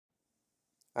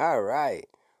All right,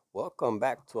 welcome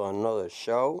back to another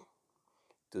show.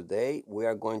 Today we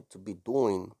are going to be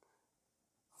doing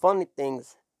funny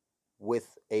things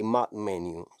with a mod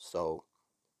menu. So,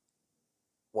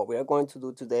 what we are going to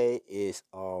do today is,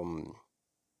 you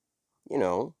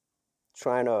know,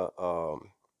 trying to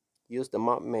use the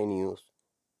mod menus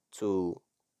to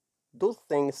do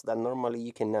things that normally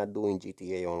you cannot do in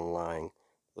GTA Online.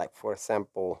 Like, for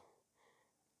example,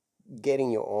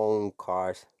 getting your own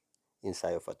cars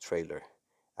inside of a trailer,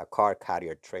 a car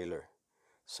carrier trailer.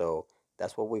 So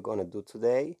that's what we're gonna do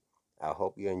today. I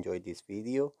hope you enjoyed this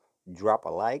video. Drop a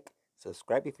like,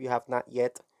 subscribe if you have not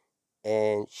yet,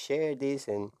 and share this,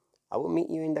 and I will meet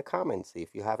you in the comments.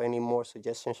 If you have any more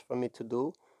suggestions for me to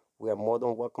do, we are more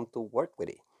than welcome to work with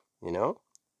it, you know?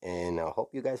 And I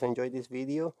hope you guys enjoyed this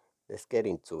video. Let's get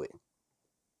into it.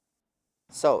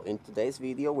 So in today's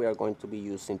video, we are going to be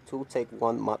using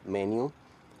 2take1 mod menu,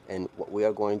 and what we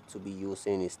are going to be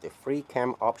using is the free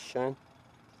cam option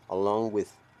along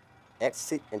with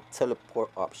exit and teleport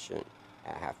option.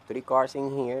 I have three cars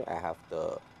in here. I have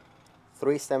the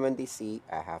 370C,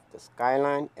 I have the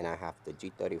Skyline, and I have the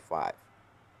G35.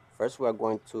 First, we are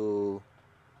going to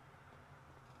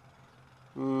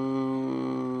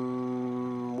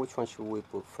which one should we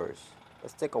put first?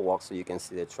 Let's take a walk so you can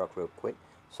see the truck real quick.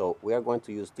 So we are going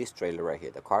to use this trailer right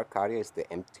here. The car carrier is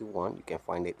the empty one. You can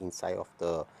find it inside of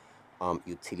the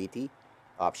utility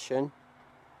option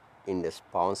in the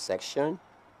spawn section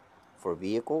for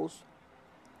vehicles.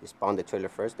 You spawn the trailer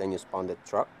first, then you spawn the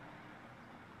truck.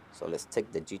 So let's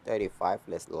take the G35,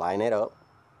 let's line it up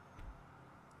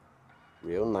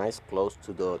real nice close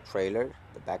to the trailer,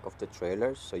 the back of the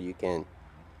trailer, so you can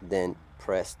then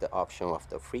press the option of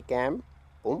the free cam.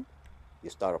 Boom,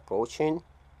 you start approaching.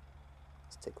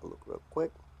 Let's take a look real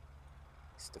quick.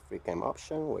 It's the free cam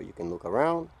option where you can look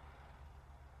around.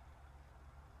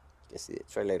 You can see the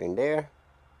trailer in there.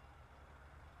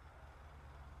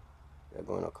 They're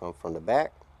going to come from the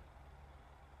back.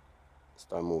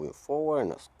 Start moving forward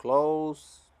and as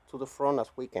close to the front as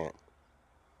we can.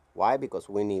 Why? Because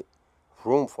we need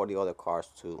room for the other cars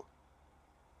to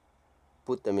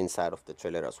put them inside of the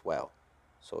trailer as well.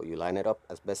 So you line it up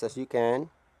as best as you can,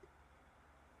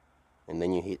 and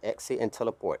then you hit exit and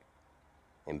teleport,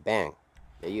 and bang,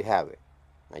 there you have it.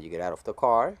 Now you get out of the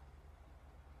car,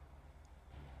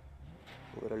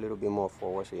 move it a little bit more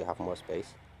forward so you have more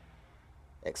space,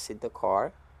 exit the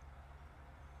car,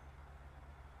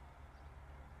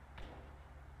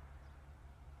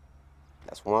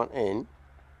 that's one in.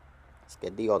 Let's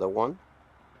get the other one.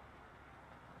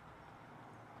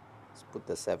 Let's put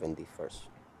the 70 first.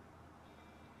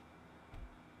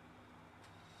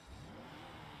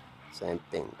 Same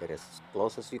thing, get as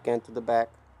close as you can to the back,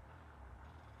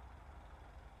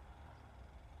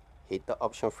 hit the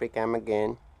option free cam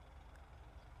again,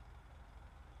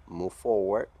 move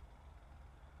forward,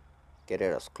 get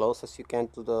it as close as you can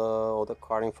to the other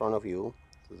car in front of you,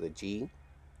 to the G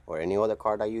or any other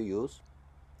car that you use.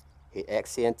 Hit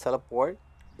exit and teleport,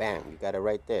 bam, you got it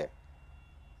right there.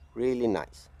 Really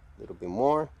nice. A little bit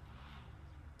more,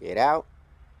 get out,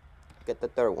 get the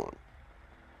third one.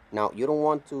 Now you don't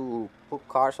want to put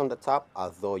cars on the top,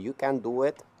 although you can do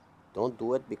it. Don't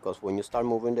do it, because when you start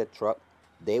moving the truck,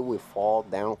 they will fall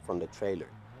down from the trailer.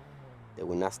 They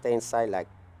will not stay inside like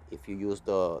if you use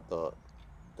the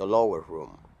lower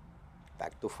room.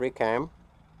 Back to free cam,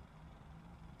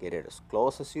 get it as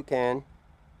close as you can.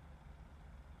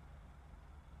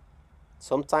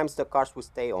 Sometimes the cars will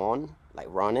stay on, like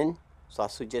running, so I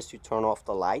suggest you turn off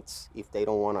the lights if they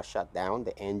don't want to shut down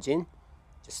the engine.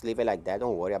 Just leave it like that,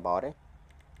 don't worry about it.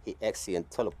 Hit exit and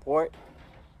teleport,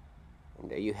 and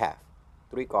there you have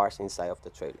 3 cars inside of the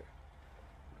trailer.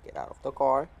 Get out of the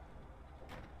car,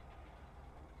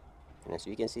 and as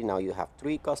you can see now, you have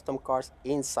 3 custom cars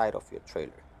inside of your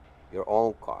trailer, your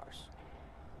own cars.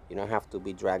 You don't have to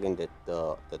be dragging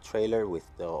the trailer with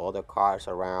the other cars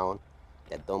around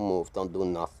that don't move, don't do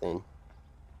nothing.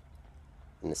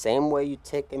 In the same way you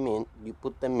take them in, you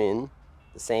put them in,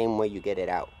 the same way you get it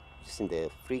out, using the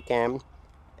free cam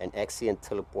and exit and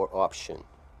teleport option.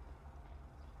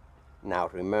 Now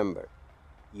remember,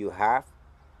 you have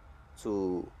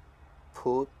to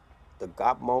put the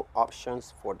God mode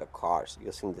options for the cars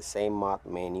using the same mod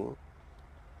menu.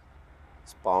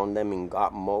 Spawn them in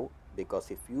God mode, because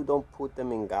if you don't put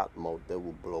them in God mode, they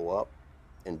will blow up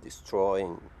and destroy,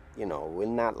 and will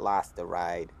not last the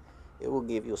ride. It will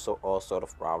give you all sort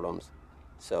of problems.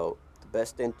 So the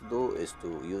best thing to do is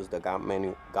to use the God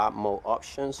mode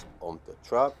options on the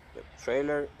truck, the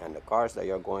trailer, and the cars that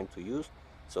you're going to use,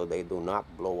 so they do not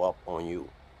blow up on you.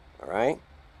 All right,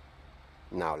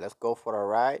 now let's go for a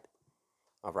ride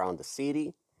around the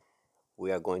city.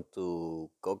 we are going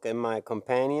to go get my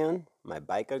companion, my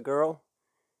biker girl,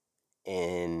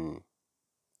 and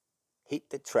hit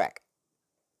the track,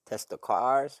 test the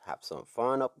cars, have some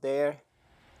fun up there,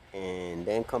 and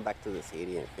then come back to the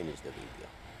city and finish the video.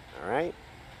 All right.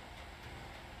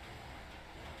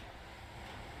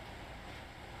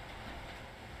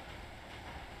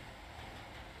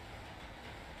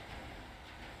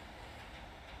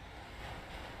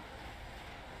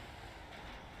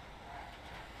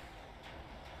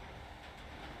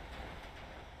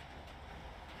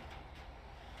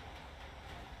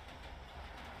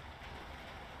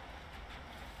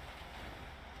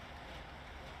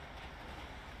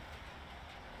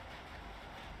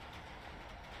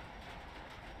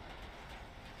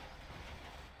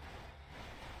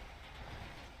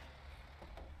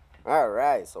 All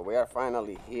right, so we are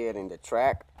finally here in the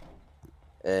track,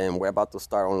 and we're about to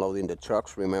start unloading the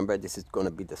trucks. Remember, this is going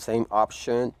to be the same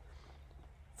option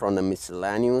from the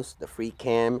miscellaneous, the free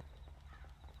cam,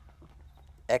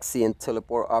 XC and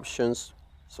teleport options.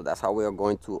 So that's how we are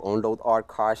going to unload our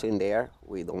cars in there.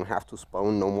 We don't have to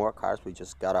spawn no more cars. We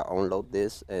just gotta unload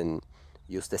this and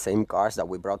use the same cars that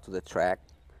we brought to the track.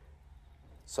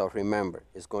 So remember,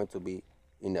 it's going to be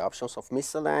in the options of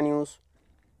miscellaneous,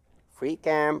 free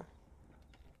cam,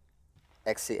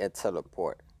 XC and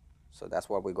teleport. So that's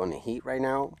what we're going to hit right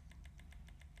now.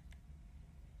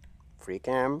 Free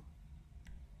cam,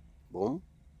 boom.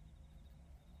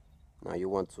 Now you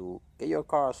want to get your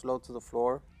car as low to the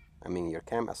floor. I mean your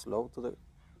cam as low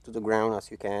to the ground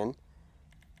as you can.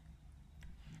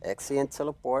 Exit and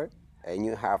teleport, and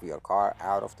you have your car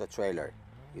out of the trailer.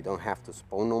 You don't have to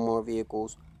spawn no more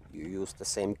vehicles. You use the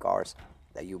same cars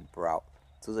that you brought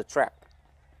to the track.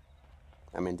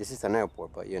 I mean, this is an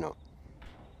airport, but you know,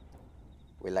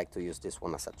 we like to use this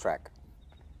one as a track.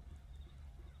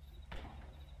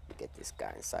 Get this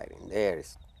guy inside in there.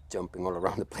 It's jumping all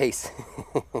around the place.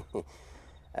 All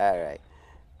right,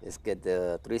 let's get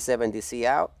the 370C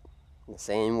out. The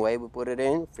same way we put it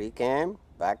in. Free cam,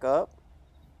 back up,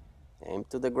 aim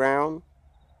to the ground,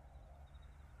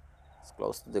 as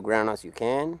close to the ground as you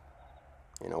can,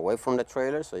 and away from the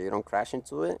trailer so you don't crash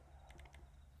into it.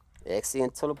 Exit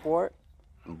and teleport,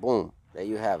 and boom, there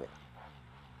you have it.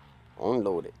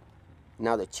 Unload it.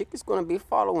 Now the chick is gonna be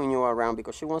following you around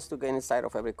because she wants to get inside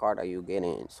of every car that you get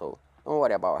in, so don't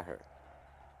worry about her.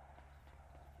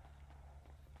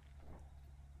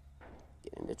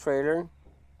 Get in the trailer.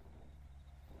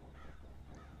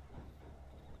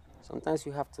 Sometimes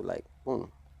you have to like,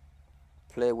 boom,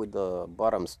 play with the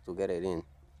buttons to get it in.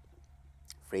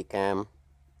 Free cam,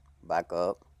 back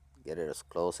up, get it as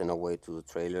close and away to the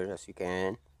trailer as you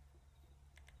can.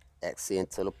 Exit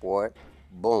and teleport,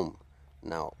 boom.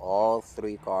 Now all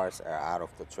three cars are out of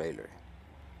the trailer.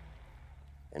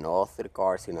 And all three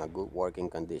cars in a good working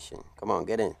condition. Come on,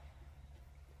 get in.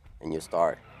 And you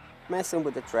start messing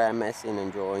with the track, messing,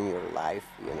 enjoying your life,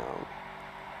 you know.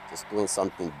 Just doing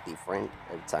something different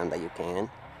every time that you can. And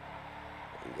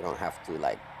you don't have to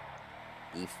like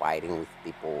be fighting with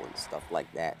people and stuff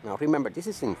like that. Now remember, this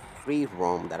is in free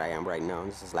roam that I am right now.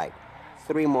 This is like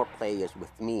 3 more players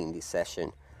with me in this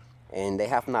session. And they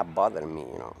have not bothered me,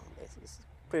 you know. It's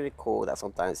pretty cool that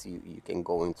sometimes you can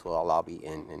go into a lobby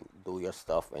and do your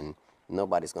stuff and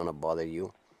nobody's gonna bother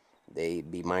you. They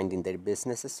be minding their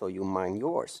businesses, so you mind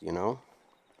yours, you know.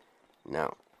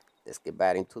 Now let's get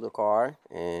back into the car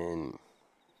and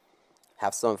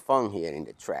have some fun here in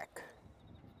the track.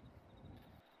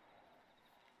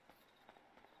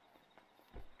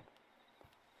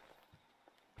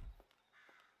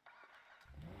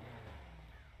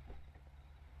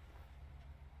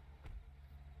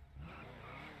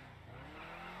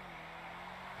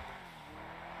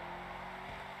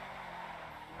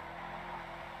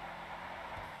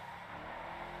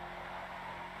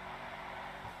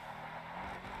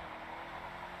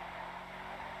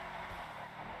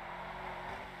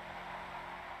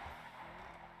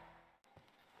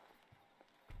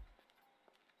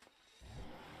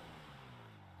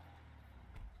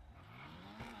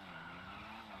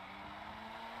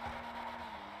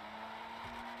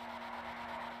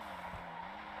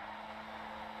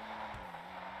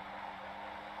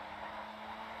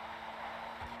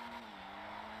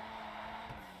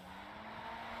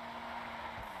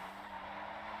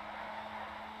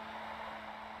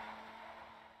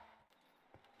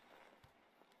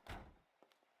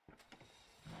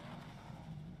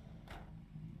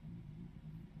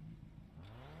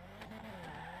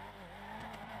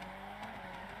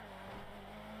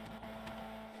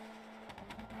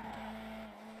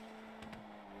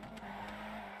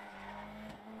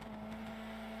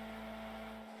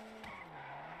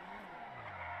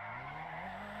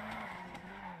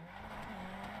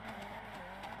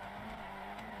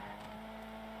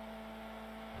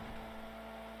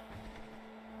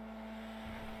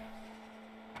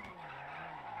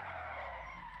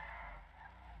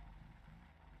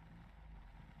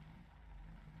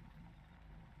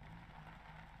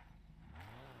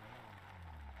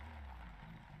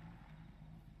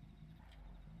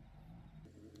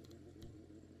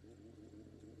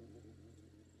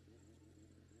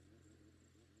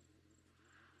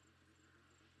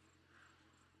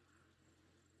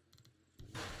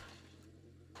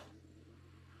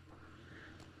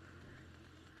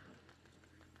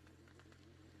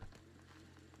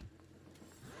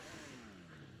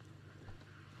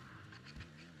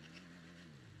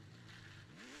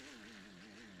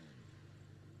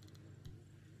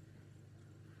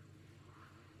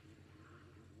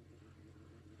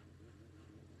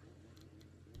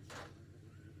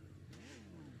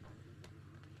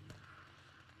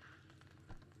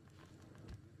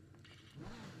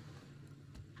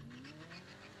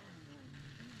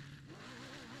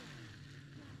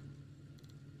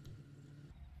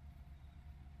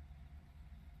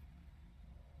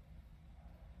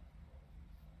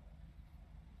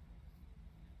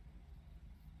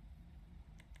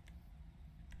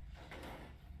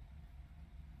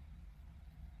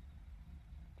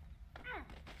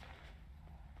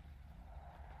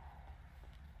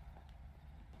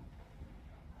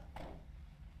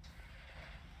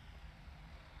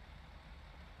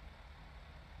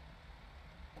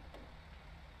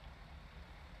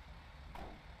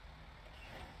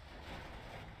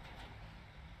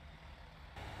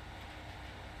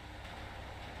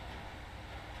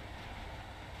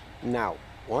 Now,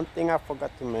 one thing I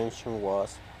forgot to mention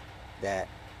was that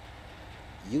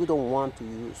you don't want to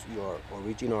use your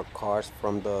original cars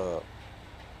from the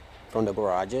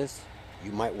garages.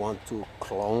 You might want to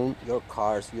clone your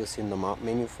cars using the map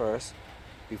menu first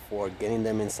before getting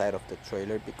them inside of the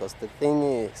trailer, because the thing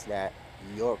is that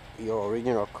your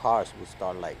original cars will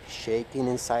start like shaking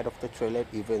inside of the trailer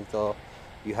even though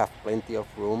you have plenty of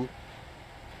room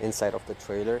inside of the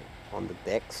trailer on the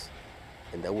decks,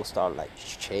 and they will start like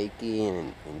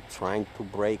shaking and trying to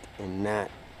brake and not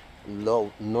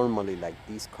load normally like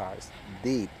these cars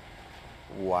did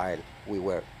while we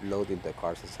were loading the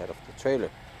cars inside of the trailer.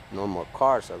 Normal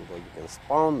cars, although you can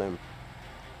spawn them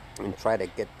and try to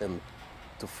get them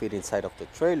to fit inside of the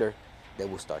trailer, they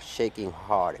will start shaking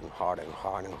hard and hard and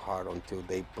hard and hard until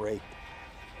they break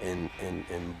and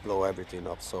blow everything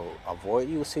up. So avoid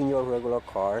using your regular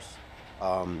cars.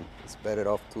 It's better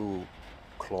off to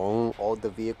clone all the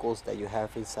vehicles that you have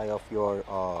inside of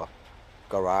your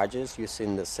garages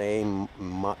using the same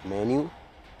menu.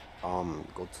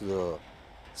 Go to the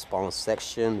spawn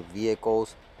section,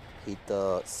 vehicles, hit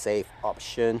the save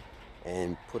option,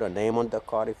 and put a name on the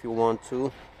card if you want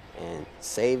to, and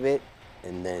save it.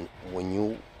 And then when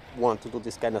you want to do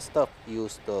this kind of stuff,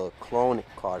 use the clone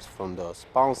cards from the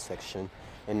spawn section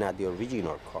and not the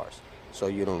original cards, so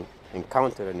you don't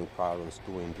encounter any problems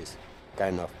doing this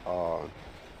kind of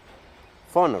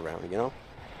fun around, you know.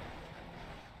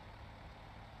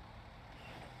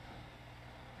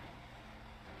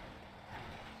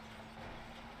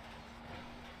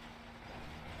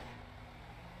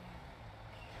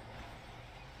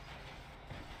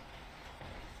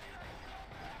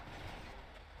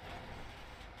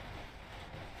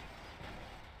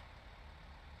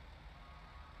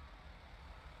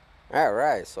 All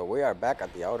right, so we are back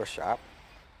at the auto shop.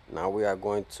 Now we are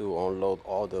going to unload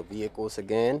all the vehicles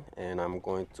again, and I'm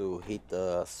going to hit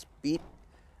the speed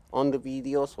on the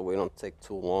video so we don't take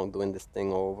too long doing this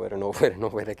thing over and over and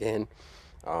over again.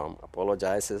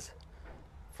 Apologizes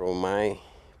from my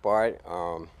part,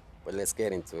 but let's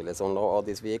get into it. Let's unload all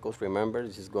these vehicles. Remember,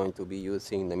 this is going to be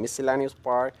using the miscellaneous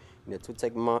part in the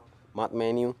 2take mod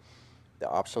menu, the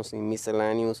options in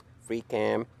miscellaneous, free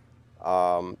cam,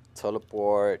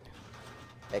 teleport,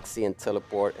 XC and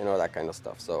teleport, and all that kind of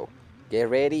stuff. So get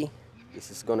ready.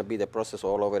 This is going to be the process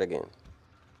all over again.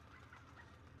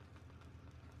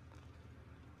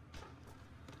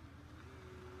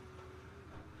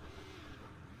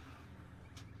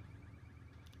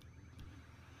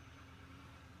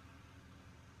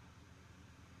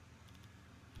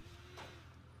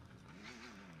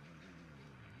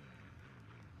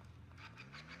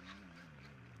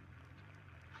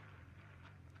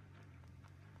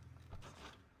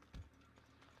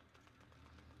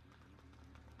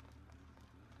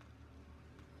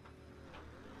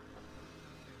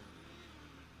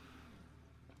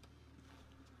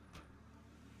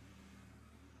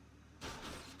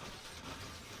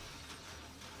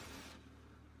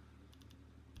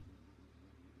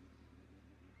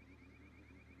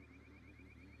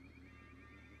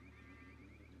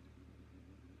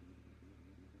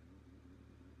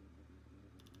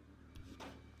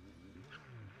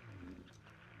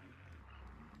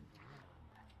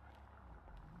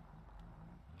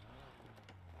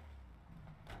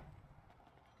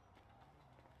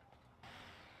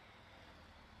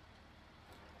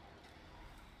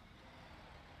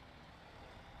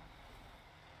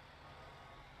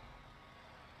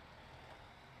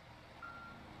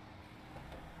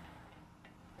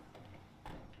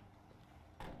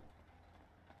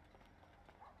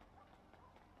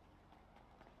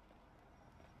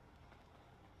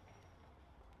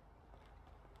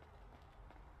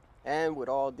 And with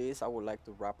all this, I would like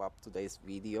to wrap up today's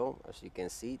video. As you can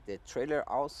see, the trailer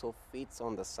also fits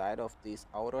on the side of this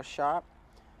auto shop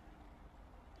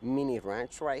mini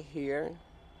ranch right here.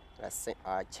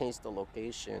 I changed the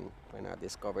location when I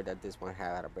discovered that this one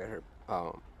had a better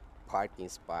parking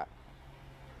spot,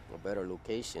 a better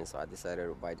location. So I decided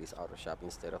to buy this auto shop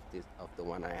instead of the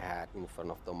one I had in front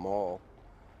of the mall.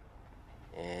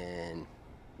 And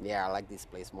yeah, I like this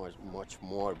place much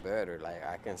more better. Like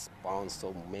I can spawn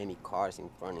so many cars in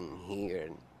front in here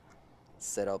and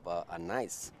set up a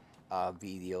nice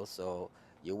video. So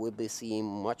you will be seeing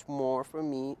much more from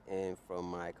me and from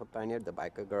my companion, the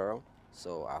biker girl.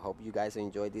 So I hope you guys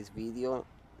enjoyed this video,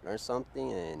 learn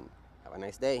something, and have a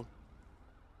nice day.